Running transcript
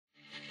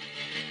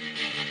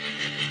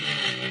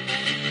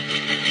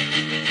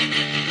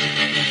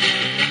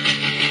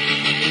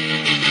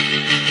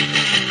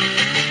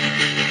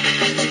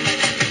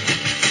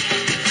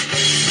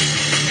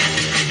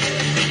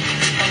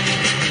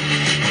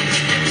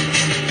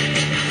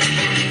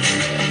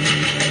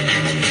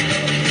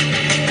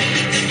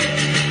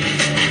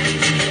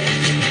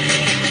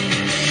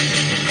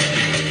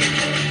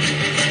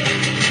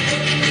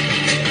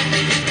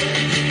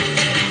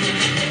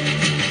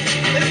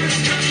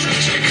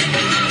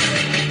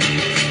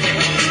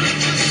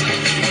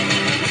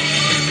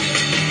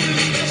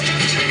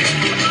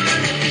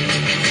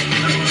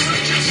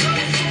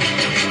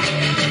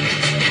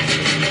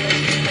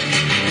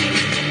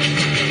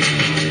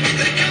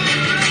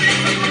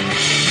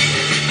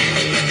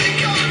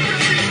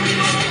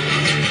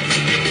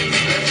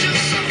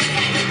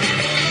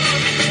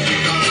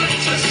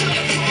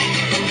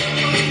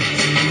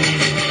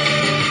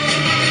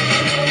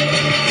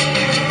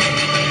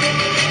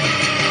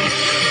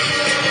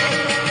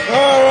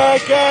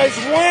Alright guys,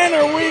 when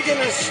are we going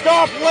to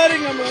stop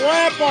letting them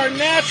wrap our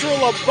natural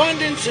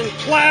abundance in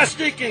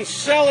plastic and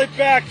sell it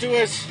back to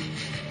us?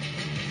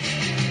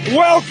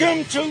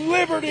 Welcome to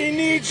Liberty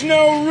Needs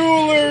No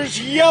Rulers,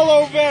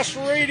 Yellow Vest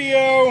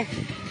Radio.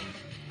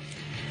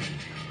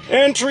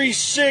 Entry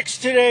 6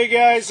 today,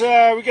 guys.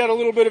 We got a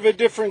little bit of a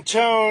different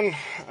tone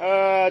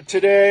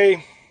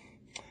today.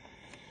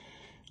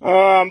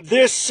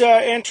 This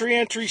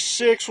entry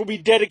 6, will be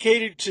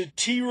dedicated to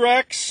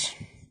T-Rex,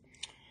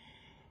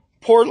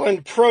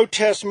 Portland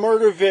protest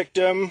murder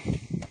victim.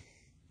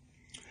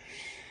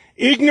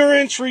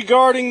 Ignorance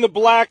regarding the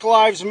Black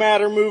Lives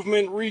Matter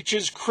movement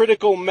reaches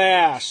critical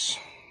mass.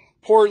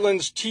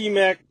 Portland's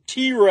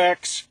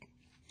T-Rex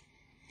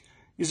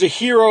is a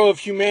hero of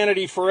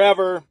humanity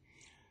forever.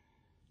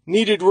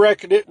 Needed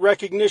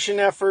recognition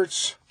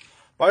efforts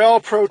by all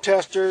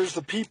protesters,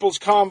 the People's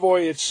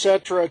Convoy,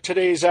 etc.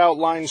 Today's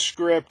outline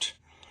script.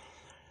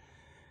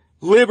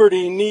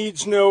 Liberty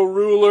needs no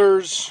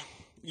rulers.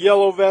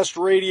 Yellow Vest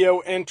Radio,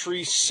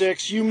 entry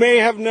 6. You may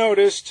have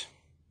noticed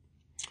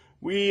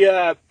we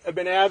have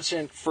been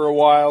absent for a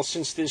while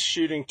since this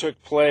shooting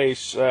took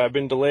place.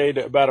 Been delayed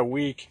about a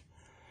week.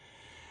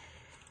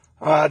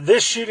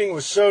 This shooting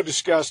was so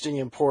disgusting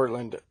in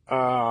Portland.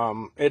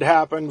 It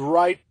happened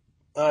right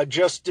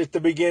just at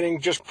the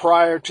beginning, just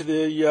prior to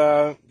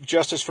the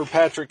Justice for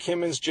Patrick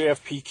Kimmons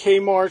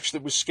JFPK march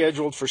that was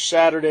scheduled for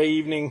Saturday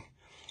evening,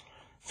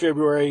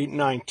 February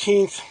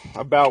 19th,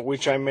 about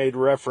which I made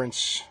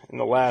reference in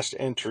the last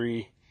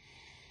entry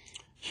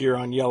here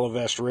on Yellow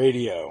Vest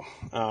Radio.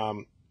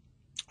 I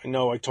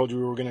know I told you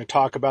we were going to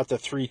talk about the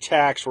 3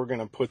 attacks. We're going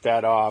to put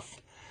that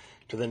off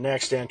to the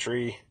next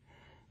entry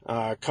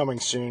coming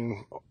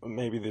soon,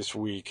 maybe this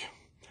week.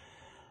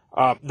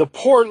 The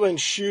Portland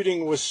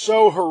shooting was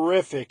so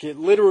horrific, it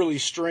literally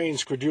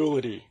strains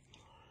credulity.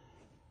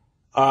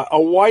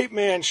 A white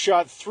man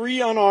shot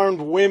 3 unarmed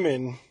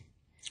women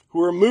who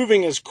were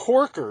moving as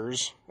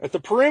corkers at the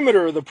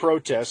perimeter of the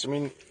protest. I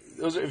mean,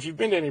 if you've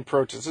been to any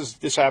protests,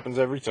 this happens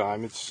every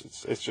time.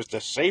 It's just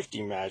a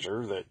safety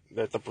measure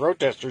that the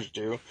protesters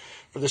do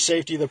for the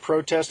safety of the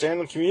protest and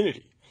the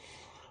community.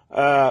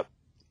 They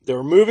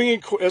were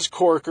moving as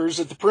corkers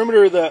at the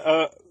perimeter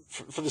of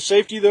for the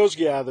safety of those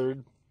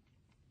gathered.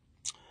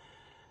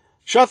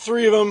 Shot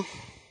 3 of them,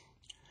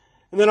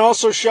 and then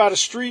also shot a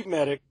street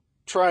medic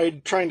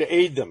trying to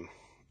aid them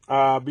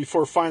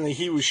before finally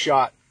he was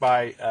shot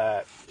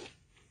by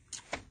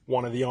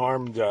one of the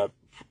armed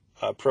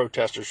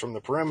protesters from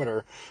the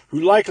perimeter, who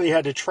likely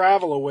had to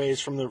travel a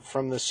ways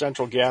from the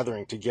central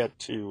gathering to get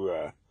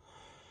to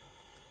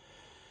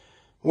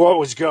what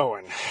was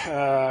going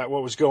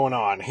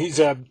on. He's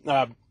an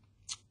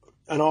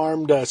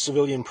armed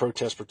civilian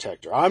protest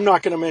protector. I'm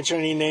not going to mention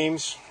any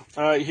names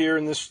here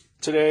in this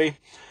today,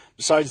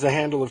 besides the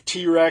handle of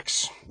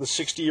T-Rex, the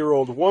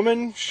 60-year-old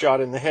woman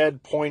shot in the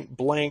head point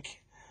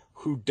blank,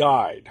 who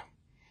died,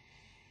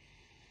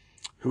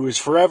 who is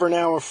forever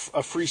now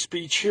a free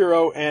speech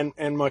hero,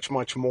 and much,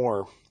 much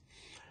more.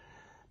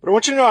 But I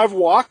want you to know I've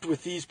walked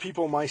with these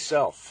people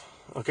myself,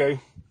 okay?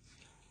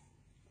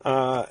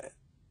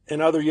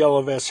 And other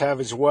Yellow Vests have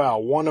as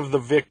well. One of the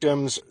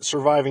victims,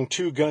 surviving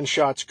 2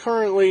 gunshots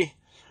currently,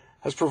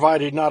 has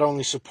provided not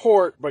only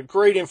support, but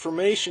great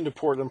information to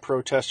Portland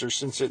protesters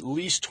since at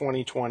least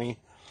 2020,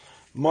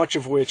 much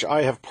of which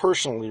I have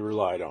personally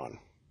relied on.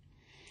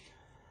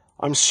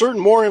 I'm certain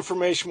more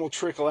information will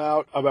trickle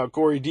out about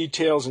gory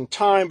details in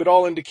time, but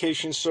all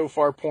indications so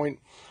far point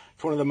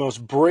to one of the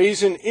most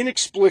brazen,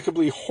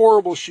 inexplicably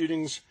horrible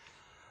shootings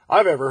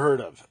I've ever heard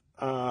of.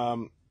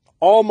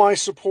 All my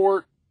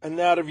support and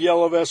that of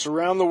Yellow Vests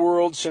around the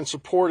world send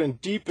support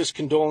and deepest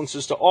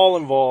condolences to all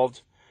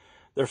involved,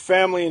 their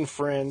family and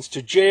friends,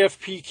 to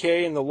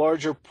JFPK and the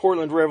larger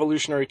Portland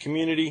revolutionary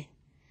community.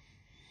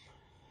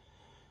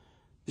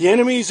 The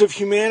enemies of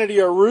humanity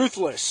are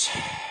ruthless,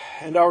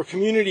 and our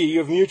community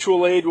of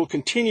mutual aid will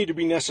continue to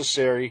be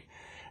necessary,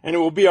 and it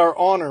will be our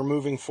honor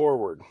moving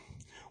forward.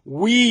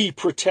 We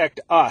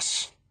protect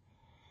us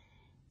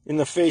in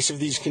the face of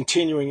these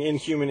continuing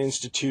inhuman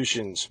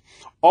institutions.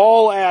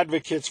 All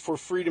advocates for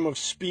freedom of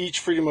speech,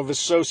 freedom of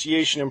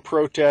association, and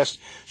protest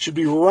should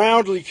be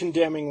roundly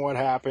condemning what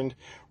happened,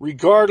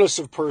 regardless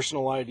of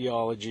personal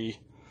ideology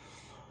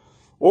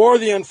or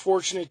the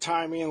unfortunate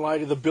timing in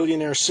light of the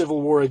billionaire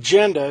Civil War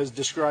agenda as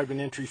described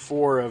in entry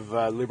 4 of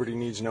Liberty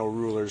Needs No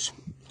Rulers.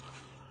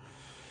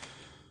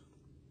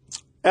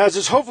 As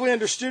is hopefully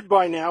understood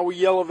by now, we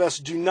Yellow Vests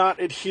do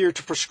not adhere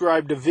to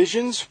prescribed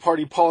divisions,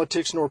 party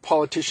politics, nor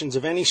politicians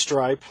of any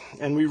stripe,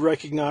 and we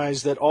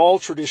recognize that all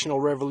traditional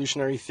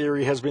revolutionary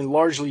theory has been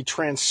largely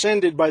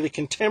transcended by the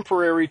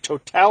contemporary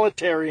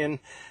totalitarian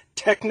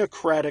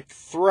technocratic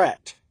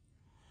threat.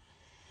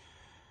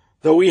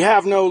 Though we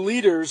have no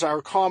leaders,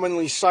 our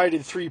commonly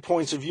cited 3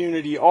 points of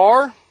unity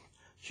are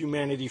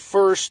humanity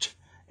first,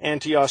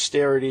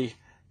 anti-austerity,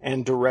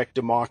 and direct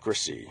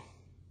democracy.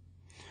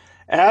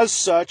 As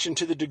such, and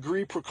to the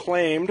degree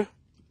proclaimed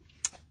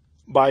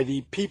by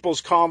the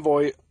People's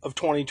Convoy of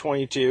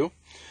 2022,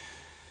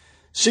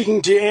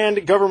 seeking to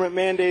end government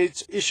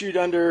mandates issued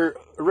under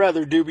a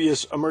rather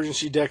dubious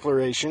emergency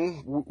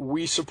declaration.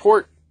 We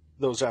support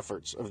those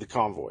efforts of the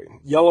convoy.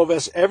 Yellow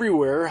vests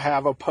everywhere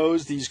have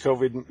opposed these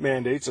COVID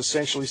mandates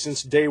essentially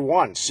since day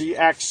one. See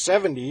Act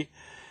 70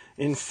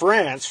 in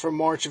France from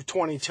March of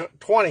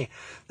 2020.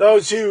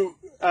 Those who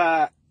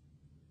have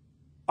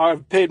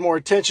paid more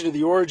attention to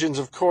the origins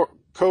of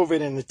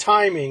COVID and the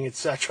timing,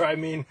 etc. I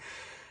mean,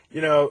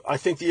 I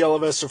think the Yellow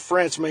Vests of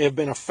France may have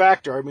been a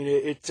factor. I mean,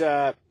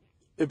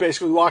 it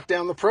basically locked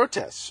down the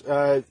protests.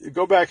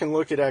 Go back and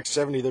look at Act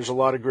 70. There's a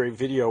lot of great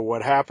video of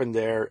what happened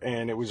there,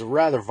 and it was a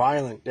rather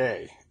violent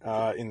day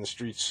in the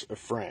streets of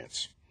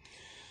France.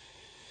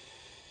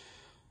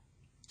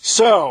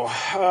 So,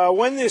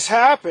 when this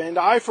happened,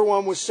 I, for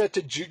one, was set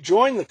to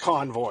join the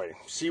convoy,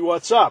 see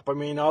what's up. I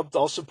mean,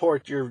 I'll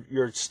support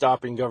your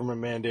stopping government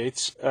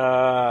mandates.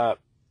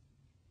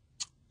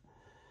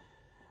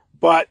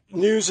 But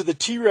news of the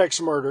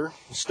T-Rex murder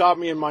stopped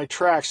me in my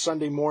tracks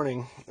Sunday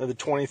morning of the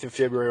 20th of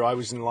February. I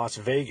was in Las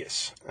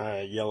Vegas,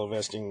 yellow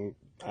vesting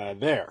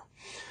there.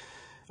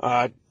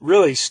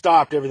 Really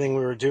stopped everything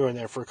we were doing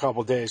there for a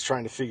couple of days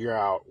trying to figure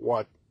out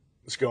what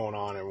was going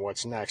on and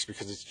what's next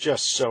because it's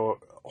just so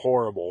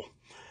horrible.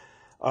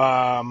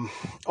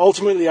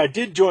 Ultimately, I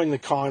did join the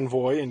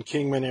convoy in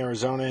Kingman,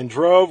 Arizona, and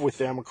drove with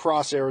them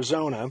across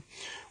Arizona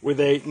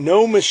with a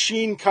 "No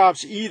Machine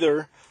Cops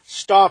Either"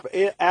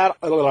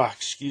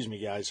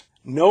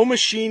 No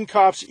Machine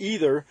Cops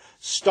Either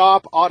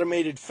Stop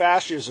Automated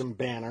Fascism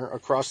banner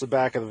across the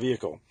back of the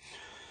vehicle.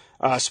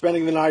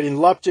 Spending the night in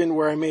Lupton,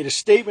 where I made a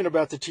statement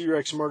about the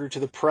T-Rex murder to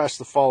the press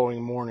the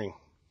following morning.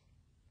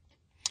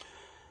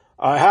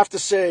 I have to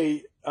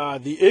say,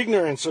 the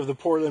ignorance of the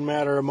Portland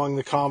matter among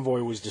the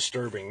convoy was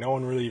disturbing. No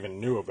one really even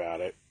knew about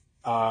it.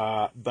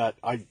 But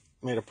I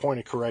made a point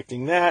of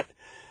correcting that.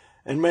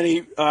 And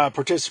many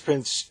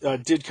participants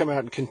did come out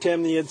and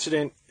condemn the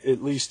incident,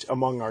 at least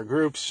among our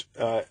groups,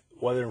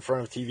 whether in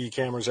front of TV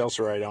cameras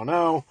elsewhere, I don't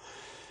know.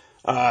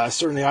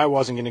 Certainly I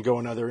wasn't going to go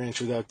another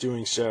inch without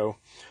doing so.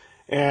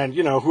 And,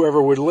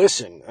 whoever would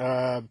listen.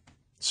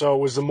 So it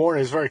was the morning.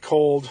 It was very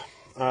cold.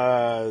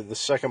 The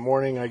second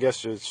morning, I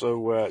guess,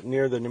 so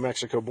near the New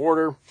Mexico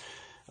border,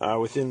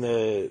 within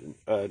the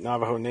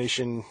Navajo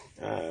Nation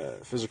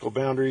physical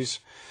boundaries.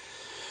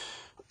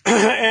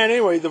 And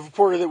anyway, the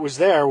reporter that was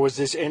there was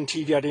this NT,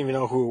 I didn't even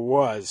know who it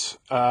was.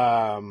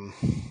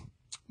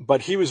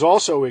 But he was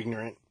also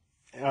ignorant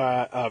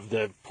of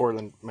the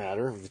Portland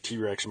matter, of the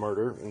T-Rex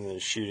murder and the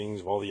shootings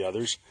of all the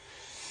others.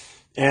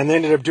 And they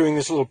ended up doing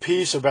this little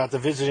piece about the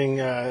visiting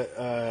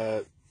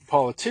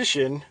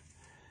politician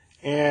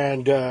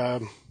and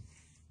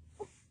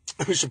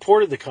who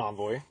supported the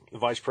convoy, the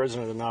vice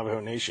president of the Navajo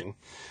Nation.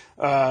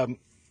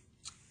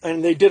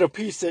 And they did a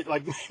piece that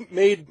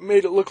made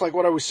it look like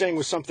what I was saying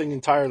was something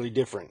entirely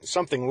different,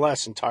 something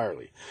less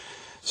entirely.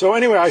 So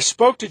anyway, I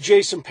spoke to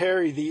Jason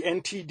Perry, the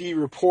NTD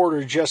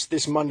reporter, just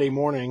this Monday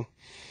morning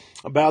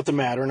about the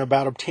matter and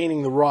about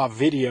obtaining the raw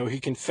video. He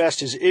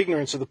confessed his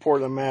ignorance of the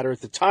Portland matter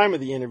at the time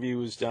of the interview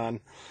was done.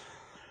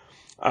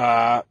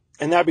 And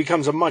that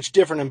becomes a much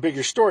different and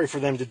bigger story for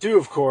them to do,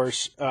 of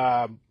course,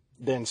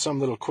 than some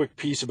little quick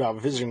piece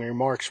about visiting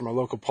remarks from a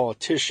local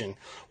politician.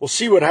 We'll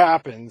see what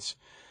happens.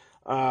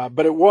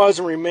 But it was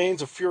and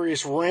remains a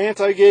furious rant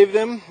I gave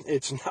them.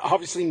 It's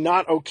obviously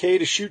not okay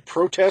to shoot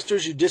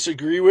protesters you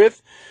disagree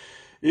with,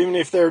 even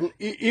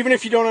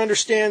if you don't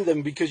understand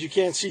them because you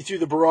can't see through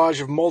the barrage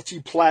of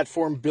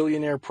multi-platform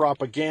billionaire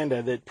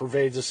propaganda that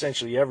pervades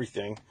essentially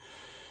everything.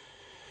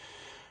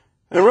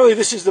 And really,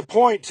 this is the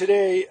point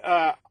today.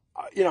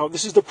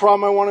 This is the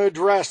problem I want to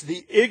address.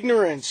 The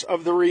ignorance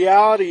of the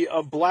reality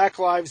of Black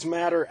Lives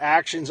Matter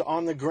actions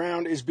on the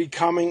ground is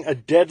becoming a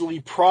deadly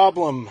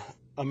problem.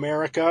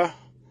 America,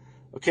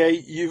 okay,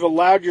 you've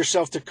allowed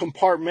yourself to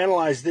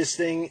compartmentalize this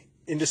thing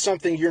into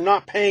something you're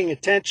not paying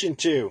attention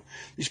to.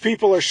 These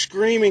people are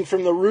screaming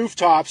from the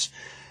rooftops,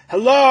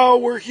 hello,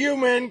 we're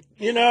human,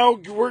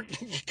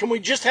 can we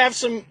just have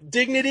some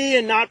dignity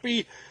and not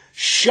be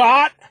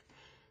shot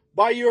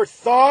by your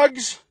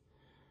thugs?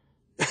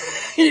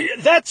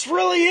 That's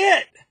really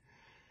it.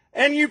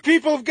 And you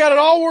people have got it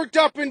all worked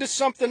up into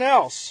something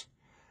else.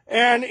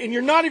 And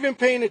you're not even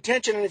paying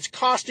attention, and it's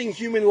costing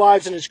human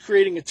lives, and it's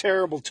creating a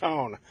terrible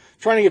tone.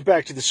 Trying to get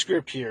back to the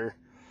script here.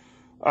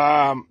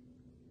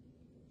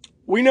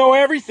 We know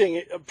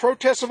everything.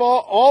 Protests of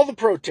all the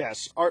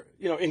protests are,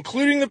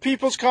 including the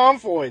People's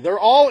Convoy. They're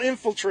all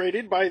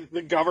infiltrated by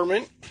the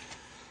government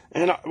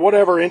and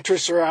whatever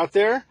interests are out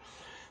there.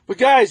 But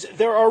guys,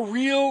 there are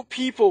real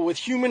people with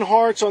human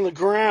hearts on the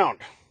ground.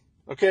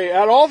 Okay,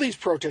 at all these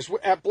protests,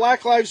 at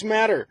Black Lives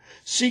Matter,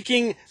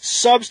 seeking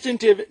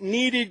substantive,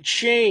 needed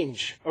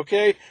change,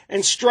 okay,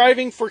 and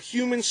striving for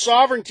human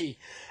sovereignty.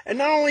 And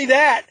not only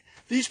that,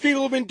 these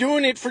people have been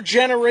doing it for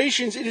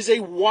generations. It is a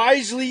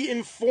wisely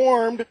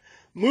informed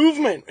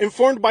movement,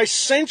 informed by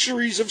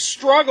centuries of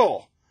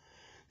struggle.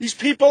 These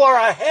people are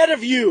ahead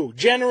of you,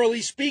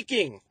 generally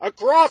speaking,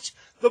 across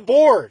the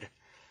board.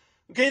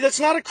 Okay, that's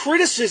not a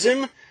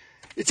criticism.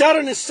 It's out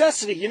of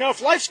necessity.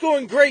 If life's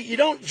going great, you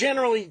don't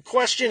generally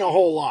question a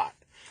whole lot.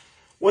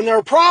 when there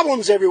are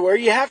problems everywhere,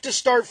 you have to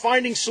start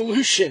finding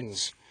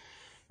solutions.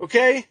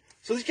 Okay?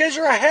 So these guys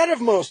are ahead of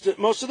most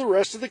of the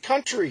rest of the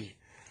country.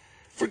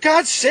 For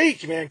God's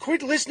sake, man,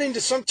 quit listening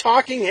to some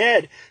talking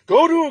head.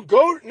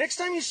 Go next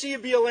time you see a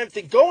BLM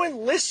thing, go and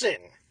listen.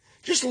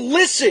 Just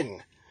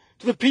listen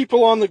to the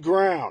people on the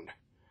ground.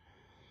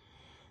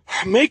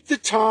 Make the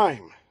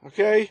time,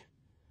 okay?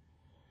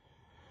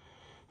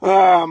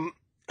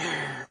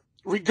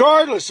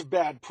 Regardless of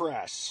bad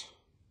press,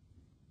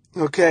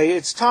 okay,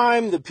 it's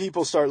time that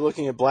people start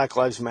looking at Black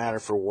Lives Matter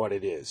for what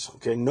it is,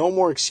 okay? No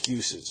more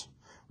excuses.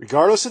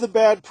 Regardless of the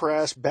bad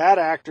press, bad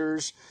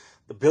actors,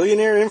 the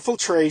billionaire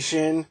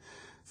infiltration,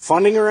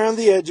 funding around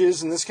the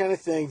edges, and this kind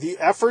of thing, the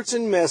efforts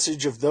and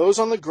message of those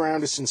on the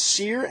ground is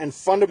sincere and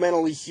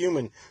fundamentally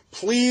human.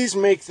 Please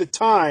make the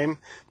time.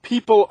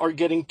 People are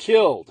getting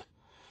killed.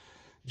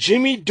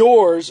 Jimmy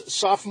Dore's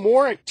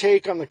sophomoric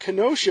take on the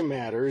Kenosha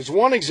matter is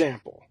one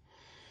example.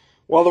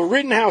 While the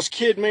Rittenhouse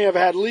kid may have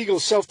had legal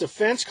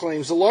self-defense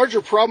claims, the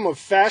larger problem of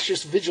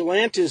fascist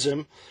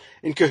vigilantism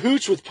in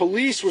cahoots with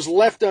police was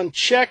left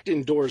unchecked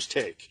in Dore's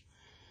take.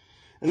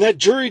 And that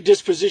jury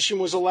disposition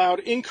was allowed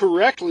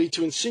incorrectly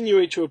to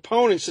insinuate to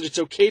opponents that it's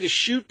okay to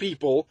shoot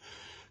people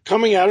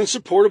coming out in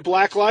support of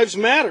Black Lives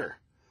Matter.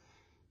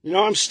 You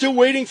know, I'm still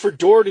waiting for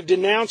Dore to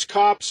denounce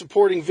cops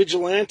supporting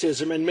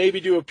vigilantism and maybe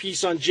do a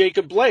piece on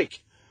Jacob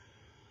Blake.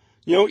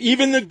 You know,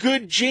 even the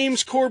good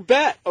James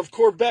Corbett of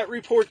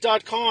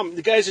CorbettReport.com,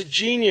 the guy's a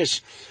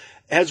genius,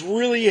 has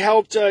really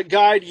helped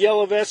guide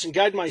Yellow Vest and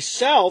guide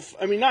myself.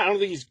 I mean, I don't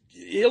think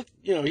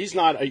he's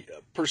not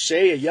per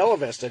se a Yellow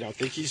Vest, I don't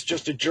think. He's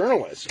just a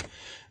journalist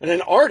and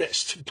an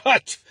artist.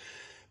 But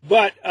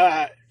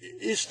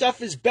his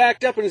stuff is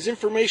backed up and his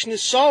information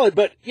is solid.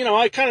 But, you know,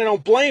 I kind of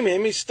don't blame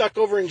him. He's stuck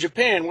over in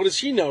Japan. What does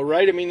he know,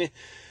 right? I mean,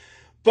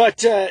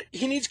 but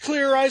he needs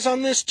clear eyes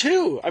on this,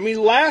 too. I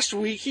mean, last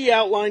week he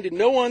outlined in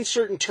no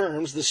uncertain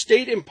terms the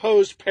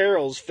state-imposed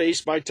perils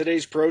faced by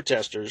today's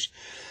protesters,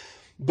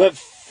 but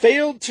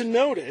failed to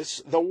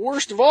notice the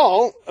worst of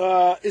all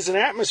is an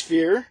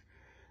atmosphere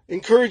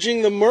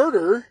encouraging the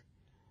murder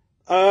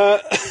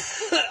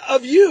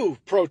of you,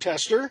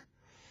 protester,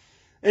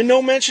 and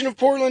no mention of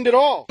Portland at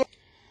all.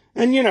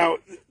 And, you know,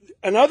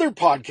 and other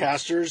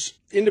podcasters,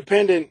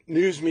 independent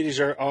news medias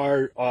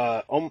are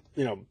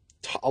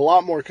a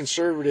lot more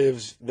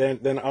conservatives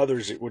than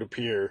others, it would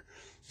appear.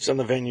 Some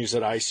of the venues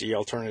that I see,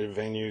 alternative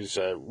venues,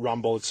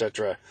 Rumble,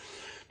 etc.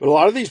 But a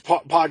lot of these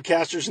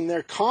podcasters and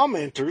their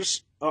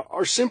commenters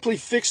are simply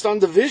fixed on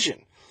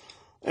division.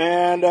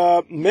 And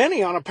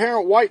many on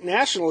apparent white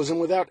nationalism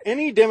without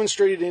any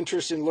demonstrated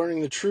interest in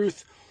learning the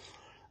truth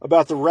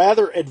about the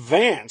rather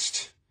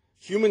advanced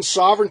human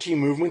sovereignty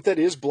movement that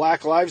is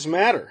Black Lives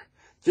Matter.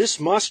 This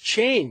must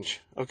change,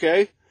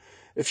 okay?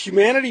 If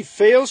humanity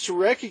fails to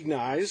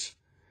recognize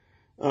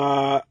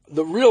the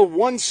real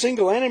one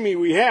single enemy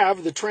we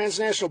have, the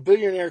transnational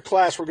billionaire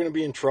class, we're going to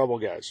be in trouble,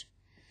 guys.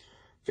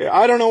 Okay,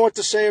 I don't know what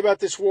to say about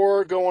this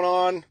war going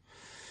on,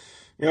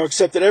 you know,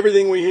 except that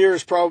everything we hear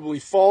is probably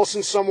false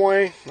in some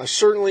way. I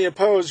certainly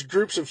oppose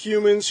groups of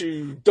humans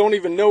who don't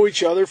even know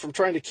each other from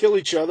trying to kill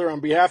each other on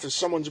behalf of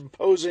someone's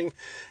imposing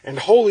and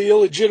wholly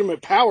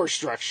illegitimate power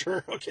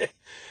structure, okay?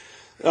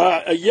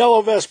 A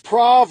Yellow Vest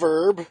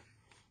proverb,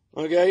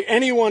 okay?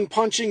 Anyone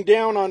punching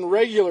down on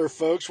regular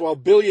folks while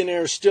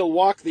billionaires still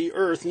walk the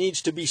earth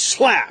needs to be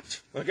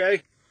slapped,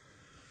 okay?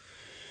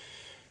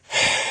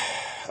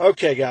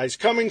 Okay, guys,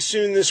 coming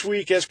soon this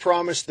week, as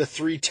promised, the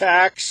 3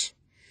 Tacks.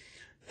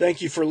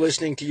 Thank you for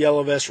listening to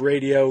Yellow Vest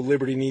Radio.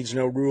 Liberty needs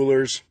no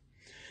rulers.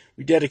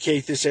 We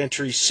dedicate this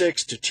entry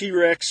 6 to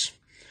T-Rex,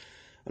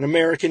 an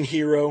American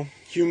hero,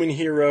 human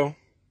hero,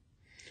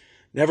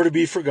 never to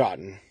be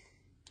forgotten.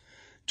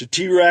 To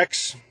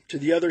T-Rex, to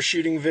the other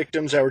shooting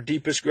victims, our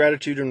deepest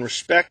gratitude and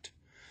respect.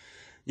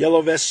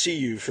 Yellow Vest see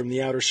you from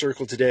the outer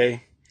circle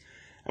today,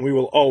 and we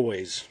will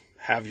always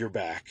have your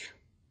back.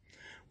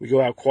 We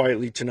go out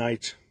quietly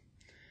tonight.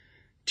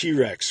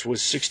 T-Rex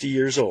was 60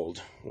 years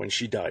old when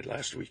she died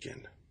last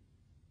weekend.